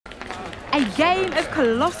A game of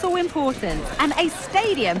colossal importance and a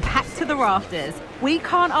stadium packed to the rafters. We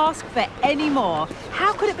can't ask for any more.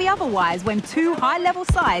 How could it be otherwise when two high-level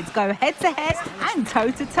sides go head-to-head and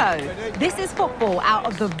toe-to-toe? This is football out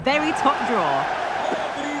of the very top drawer.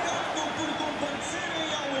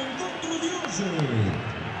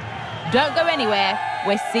 Don't go anywhere.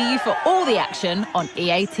 We'll see you for all the action on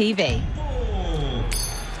EA TV.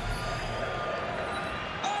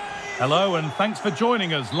 Hello and thanks for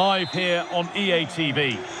joining us live here on EA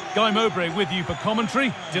TV. Guy Mowbray with you for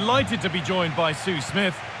commentary. Delighted to be joined by Sue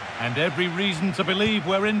Smith. And every reason to believe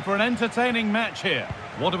we're in for an entertaining match here.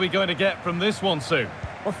 What are we going to get from this one, Sue?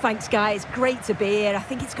 Well, thanks, Guy. It's great to be here. I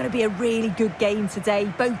think it's going to be a really good game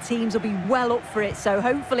today. Both teams will be well up for it, so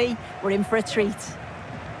hopefully we're in for a treat.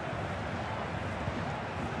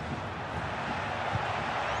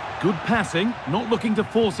 Good passing, not looking to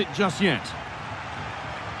force it just yet.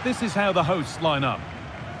 This is how the hosts line up.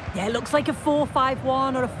 Yeah, it looks like a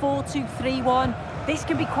 4-5-1 or a 4-2-3-1. This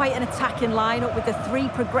can be quite an attacking lineup with the three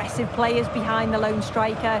progressive players behind the lone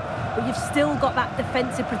striker, but you've still got that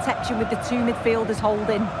defensive protection with the two midfielders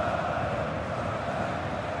holding.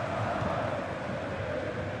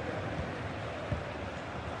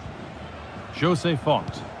 Jose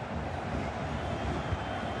Font.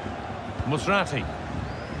 Musrati.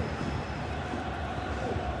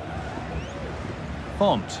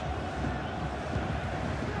 Font.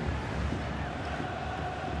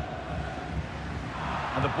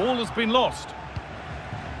 And the ball has been lost.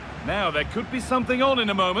 Now there could be something on in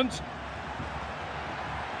a moment.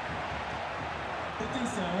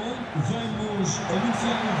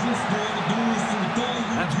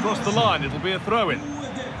 That's crossed the line, it'll be a throw-in. A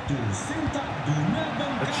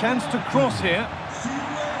chance to cross here.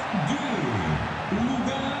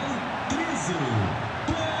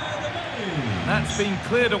 That's been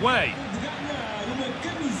cleared away.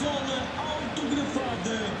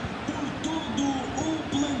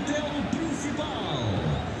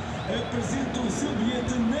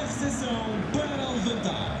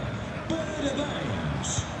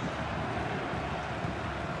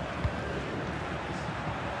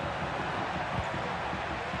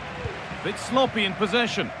 Bit sloppy in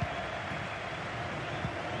possession.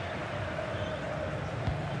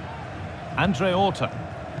 Andre Orta.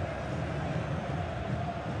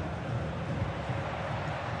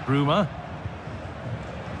 Bruma.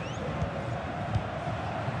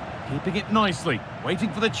 Keeping it nicely,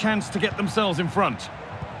 waiting for the chance to get themselves in front.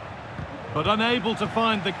 But unable to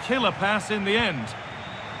find the killer pass in the end.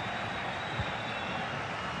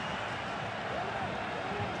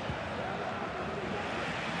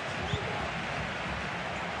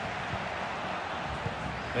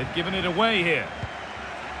 They've given it away here.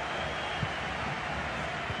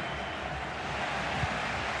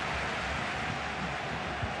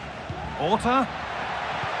 Orta.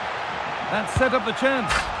 That set up the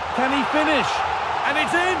chance. Can he finish? And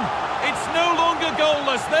it's in! It's no longer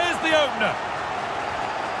goalless. There's the opener.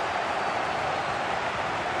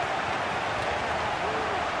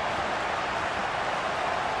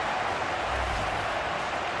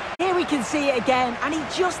 Here we can see it again, and he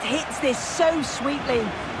just hits this so sweetly.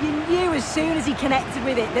 You knew as soon as he connected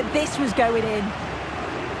with it that this was going in.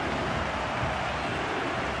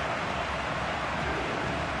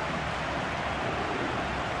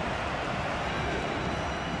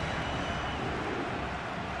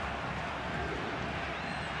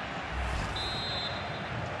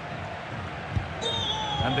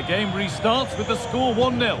 And the game restarts with the score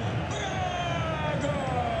 1-0.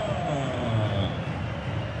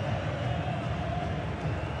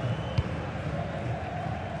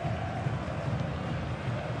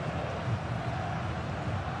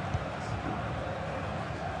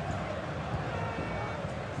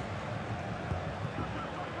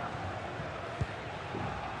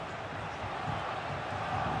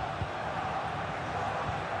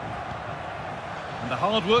 And the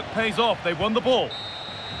hard work pays off. They won the ball.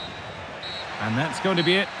 And that's going to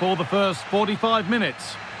be it for the first 45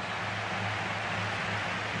 minutes.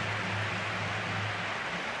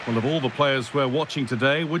 Well, of all the players we're watching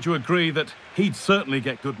today, would you agree that he'd certainly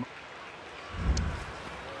get good...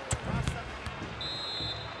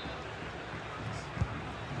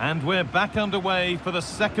 And we're back underway for the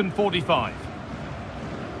second 45.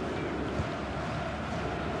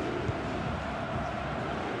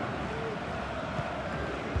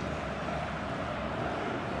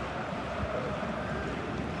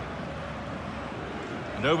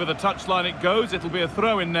 And over the touchline it goes. It'll be a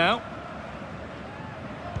throw-in now.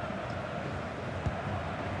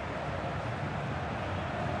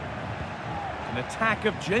 An attack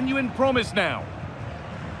of genuine promise now.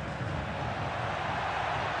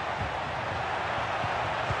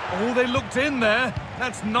 Oh, they looked in there.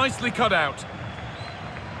 That's nicely cut out.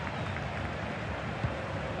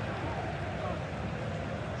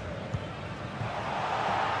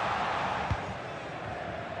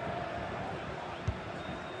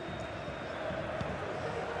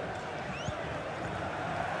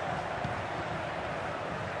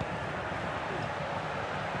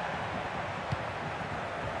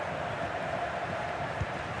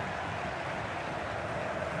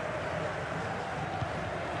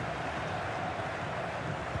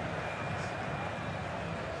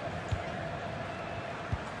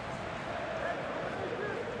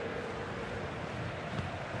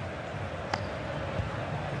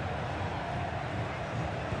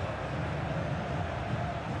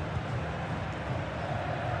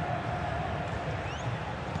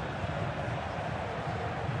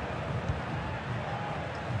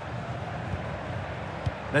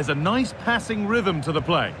 There's a nice passing rhythm to the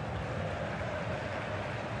play.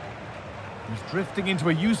 He's drifting into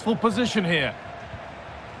a useful position here.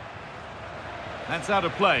 That's out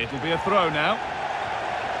of play. It'll be a throw now.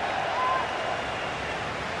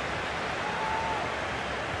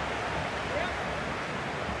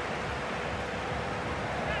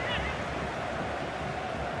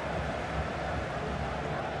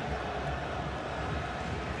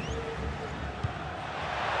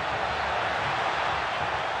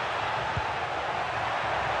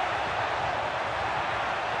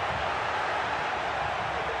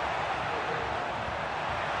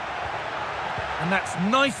 And that's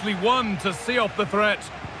nicely won to see off the threat.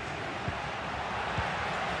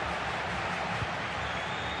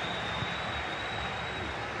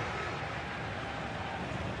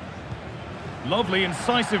 Lovely,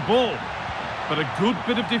 incisive ball. But a good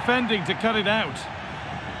bit of defending to cut it out.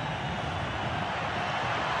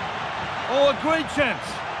 Oh, a great chance.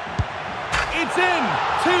 It's in!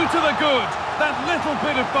 2 to the good. That little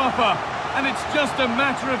bit of buffer. And it's just a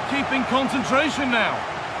matter of keeping concentration now.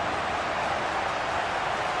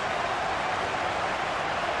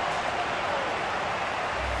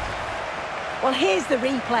 Well, here's the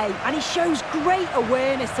replay, and he shows great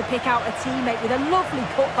awareness to pick out a teammate with a lovely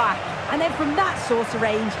cutback. And then from that sort of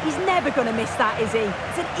range, he's never going to miss that, is he?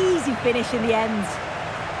 It's an easy finish in the end.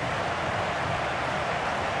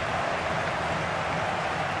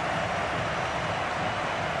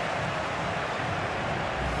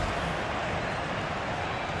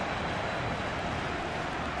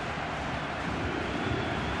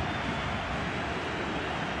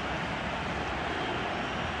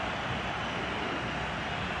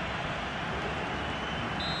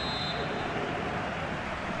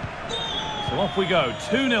 So off we go,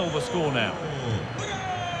 2-0 the score now.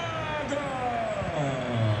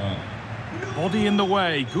 Body in the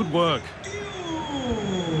way, good work.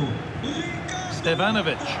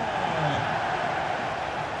 Stevanovic.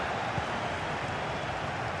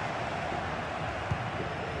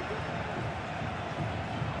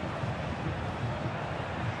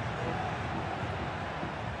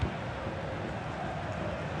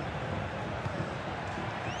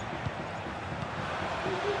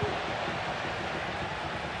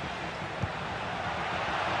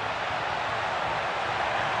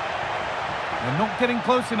 They're not getting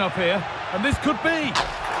close enough here, and this could be.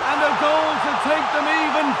 And a goal to take them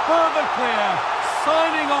even further clear,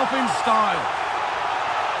 signing off in style.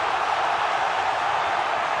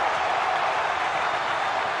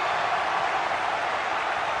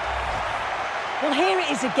 Well, here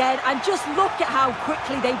it is again, and just look at how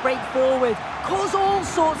quickly they break forward, cause all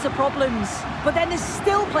sorts of problems. But then there's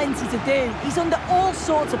still plenty to do. He's under all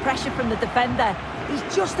sorts of pressure from the defender.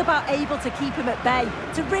 He's just about able to keep him at bay.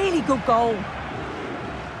 It's a really good goal.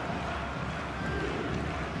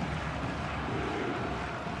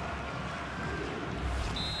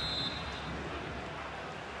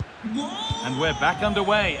 And we're back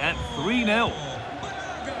underway at 3-0.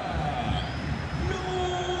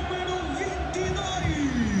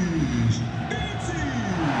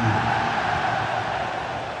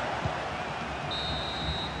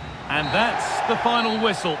 And that's the final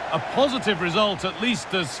whistle. A positive result, at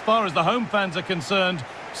least as far as the home fans are concerned.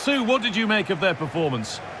 Sue, what did you make of their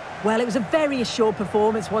performance? Well, it was a very assured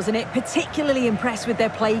performance, wasn't it? Particularly impressed with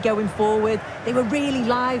their play going forward. They were really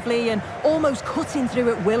lively and almost cutting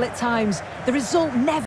through at will at times. The result never